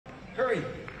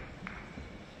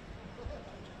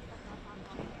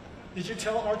Did you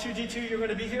tell R2-D2 you're going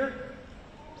to be here?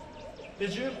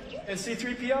 Did you? And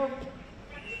C-3PO?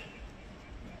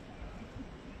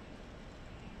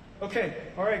 Okay,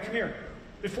 all right, come here.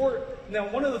 Now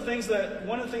one of the things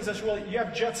that's really, you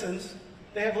have Jetsons.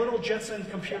 They have little Jetson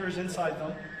computers inside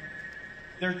them.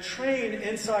 They're trained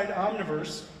inside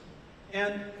Omniverse.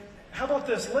 And how about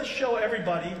this? Let's show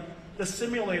everybody the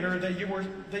simulator that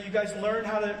you guys learned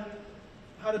how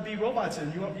to be robots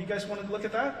in. You guys want to look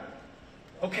at that?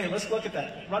 Okay, let's look at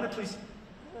that. Run it, please.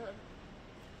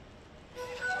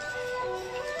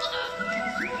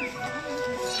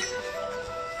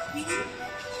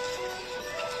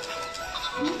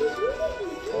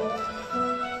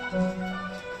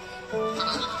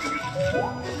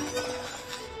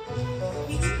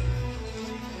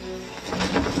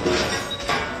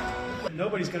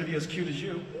 Nobody's going to be as cute as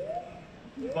you,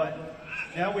 but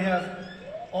now we have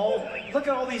look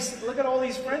at all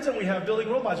these friends that we have building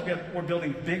robots. We're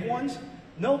building big ones.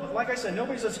 No, like I said,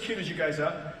 nobody's as cute as you guys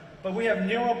are, but we have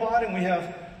Neurobot and we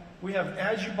have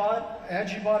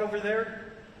Agibot over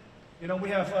there. You know, we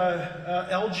have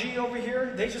LG over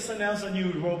here. They just announced a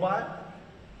new robot.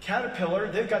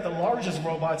 Caterpillar, they've got the largest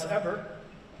robots ever.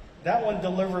 That one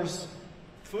delivers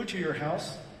food to your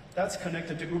house. That's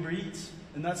connected to Uber Eats.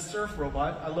 And that's Surf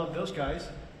Robot. I love those guys.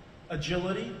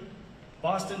 Agility,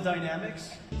 Boston Dynamics.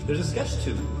 There's a sketch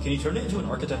too. Can you turn it into an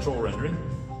architectural rendering?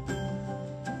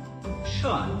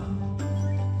 Sure.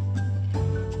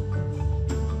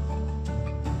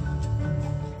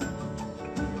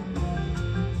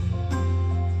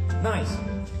 Nice.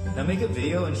 Now make a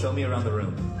video and show me around the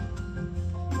room.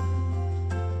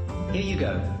 Here you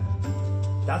go.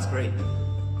 That's great.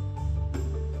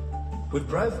 With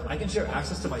Brev, I can share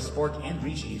access to my Spark and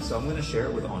Ricci, so I'm going to share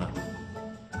it with Anna.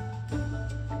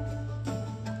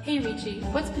 Hey Ricci,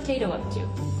 what's Potato up to?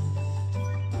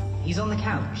 He's on the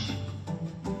couch.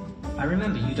 I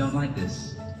remember you don't like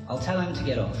this. I'll tell him to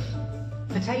get off.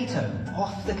 Potato,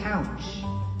 off the couch.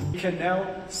 We can now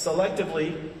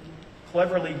selectively,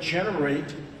 cleverly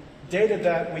generate data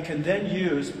that we can then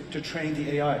use to train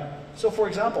the AI. So for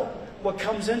example, what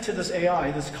comes into this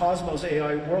AI, this Cosmos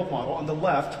AI world model on the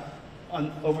left,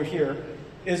 over here,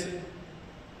 is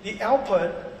the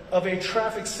output of a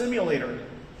traffic simulator.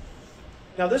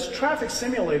 Now this traffic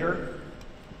simulator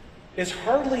is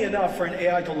hardly enough for an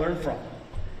AI to learn from.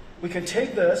 We can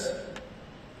take this,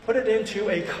 put it into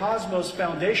a Cosmos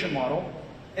foundation model,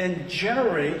 and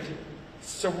generate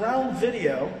surround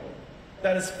video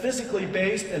that is physically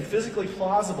based and physically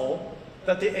plausible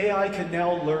that the AI can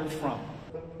now learn from.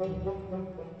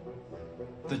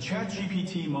 The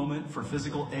ChatGPT moment for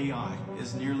physical AI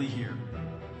is nearly here.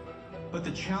 But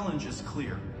the challenge is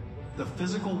clear. The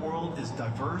physical world is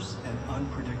diverse and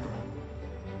unpredictable.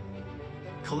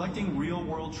 Collecting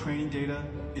real-world training data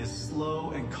is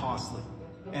slow and costly,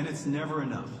 and it's never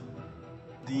enough.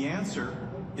 The answer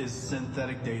is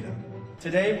synthetic data.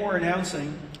 Today we're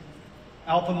announcing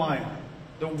Alpamayo,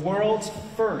 the world's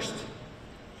first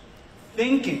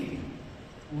thinking,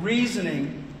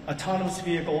 reasoning, autonomous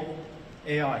vehicle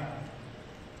AI.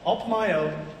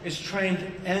 Alpamayo is trained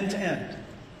end-to-end,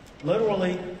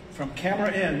 literally from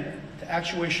camera in to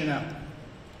actuation out.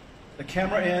 The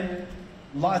camera in,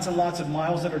 lots and lots of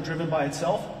miles that are driven by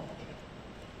itself,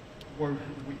 or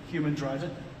human drives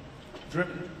it,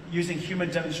 using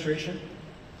human demonstration.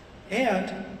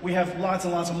 And we have lots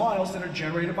and lots of miles that are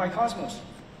generated by Cosmos.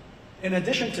 In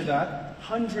addition to that,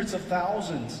 hundreds of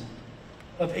thousands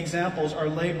of examples are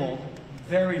labeled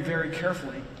very, very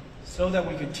carefully so that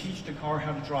we can teach the car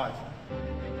how to drive.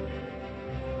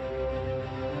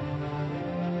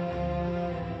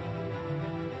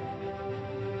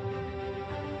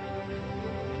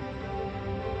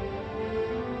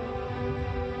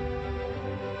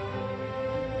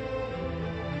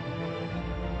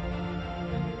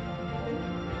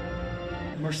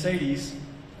 Mercedes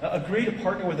agreed to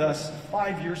partner with us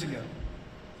 5 years ago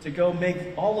to go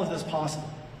make all of this possible.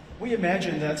 We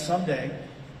imagine that someday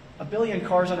 1 billion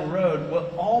cars on the road will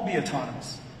all be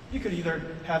autonomous. You could either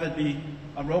have it be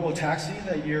a robo-taxi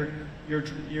that you're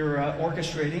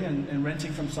orchestrating and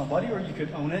renting from somebody, or you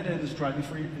could own it and it's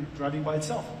driving by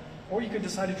itself. Or you could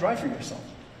decide to drive for yourself.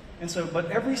 And so,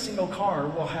 but every single car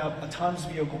will have autonomous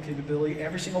vehicle capability.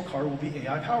 Every single car will be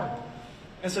AI powered.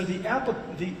 And so the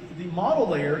model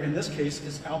layer in this case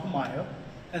is Alpamayo,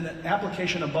 and the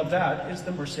application above that is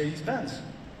the Mercedes-Benz.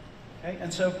 Okay?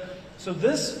 And so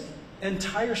this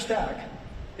entire stack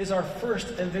is our first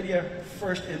NVIDIA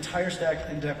first entire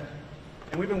stack endeavor.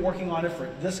 And we've been working on it for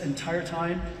this entire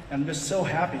time, and I'm just so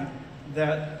happy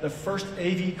that the first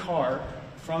AV car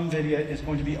from NVIDIA is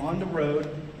going to be on the road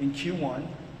in Q1.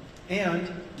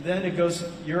 And then it goes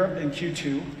Europe in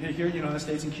Q2, here in the United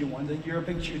States in Q1, then Europe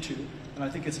in Q2, and I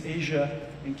think it's Asia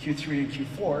in Q3 and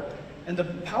Q4. And the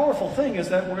powerful thing is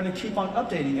that we're going to keep on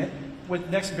updating it with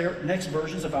next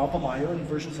versions of Alpamayo and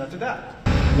versions after that.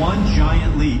 One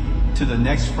giant leap to the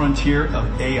next frontier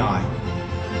of AI.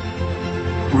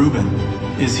 Rubin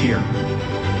is here.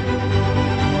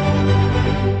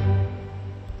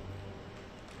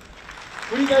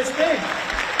 What do you guys think?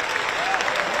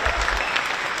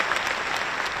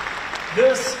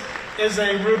 This is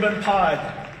a Rubin pod,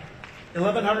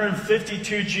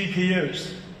 1,152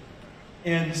 GPUs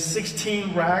in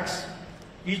 16 racks.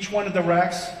 Each one of the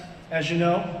racks, as you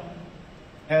know,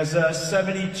 has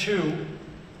 72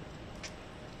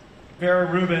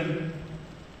 Vera Rubin,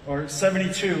 or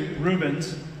 72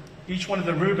 Rubins. Each one of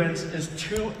the Rubins is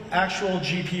 2 actual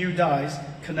GPU dies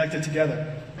connected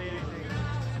together.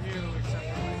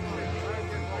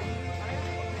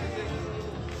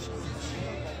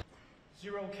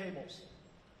 Zero cables,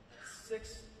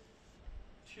 6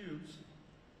 tubes,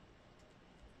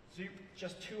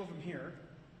 just 2 of them here.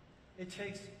 It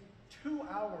takes 2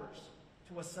 hours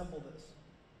to assemble this.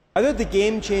 I thought the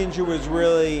game changer was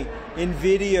really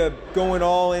Nvidia going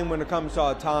all in when it comes to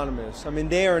autonomous. I mean,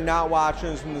 they are not watching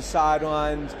us from the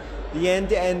sidelines. The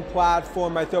end-to-end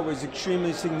platform I thought was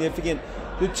extremely significant.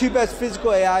 The 2 best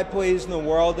physical AI plays in the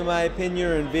world, in my opinion,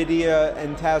 are Nvidia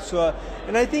and Tesla.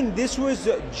 And I think this was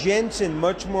Jensen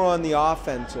much more on the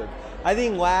offensive. I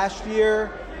think last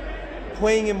year,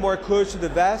 playing it more close to the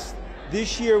vest,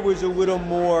 this year was a little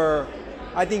more,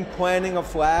 I think, planting a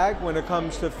flag when it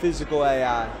comes to physical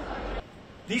AI.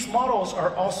 These models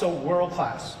are also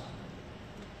world-class.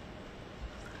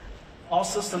 All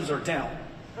systems are down.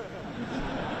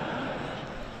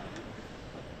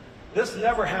 This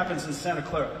never happens in Santa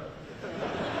Clara.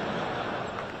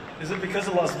 Is it because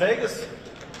of Las Vegas?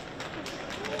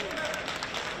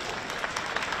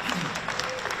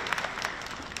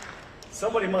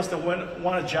 Somebody must have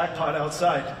won a jackpot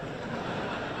outside.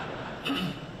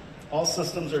 All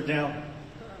systems are down.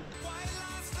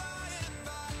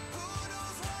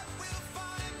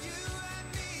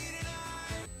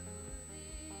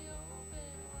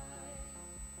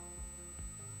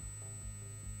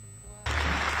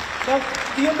 Now,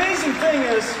 the amazing thing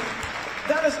is,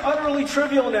 that is utterly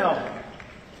trivial now.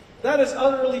 That is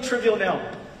utterly trivial now.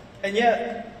 And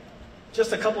yet,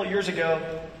 just a couple of years ago,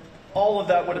 all of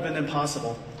that would have been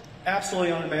impossible.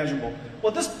 Absolutely unimaginable.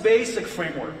 Well, this basic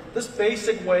framework, this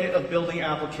basic way of building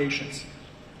applications,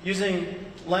 using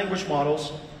language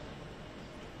models,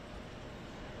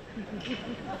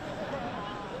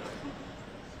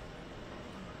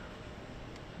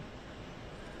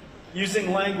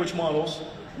 using language models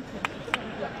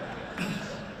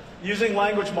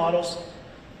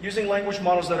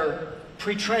that are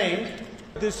pre-trained.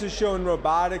 This is showing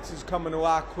robotics is coming a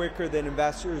lot quicker than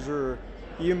investors or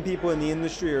even people in the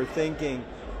industry are thinking.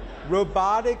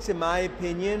 Robotics, in my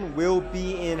opinion, will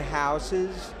be in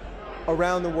houses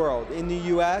around the world. In the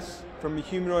US, from a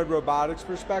humanoid robotics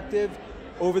perspective,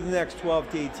 over the next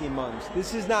 12 to 18 months.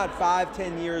 This is not 5,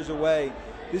 10 years away.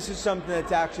 This is something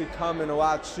that's actually coming a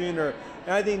lot sooner.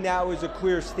 And I think that was a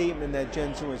clear statement that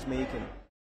Jensen was making.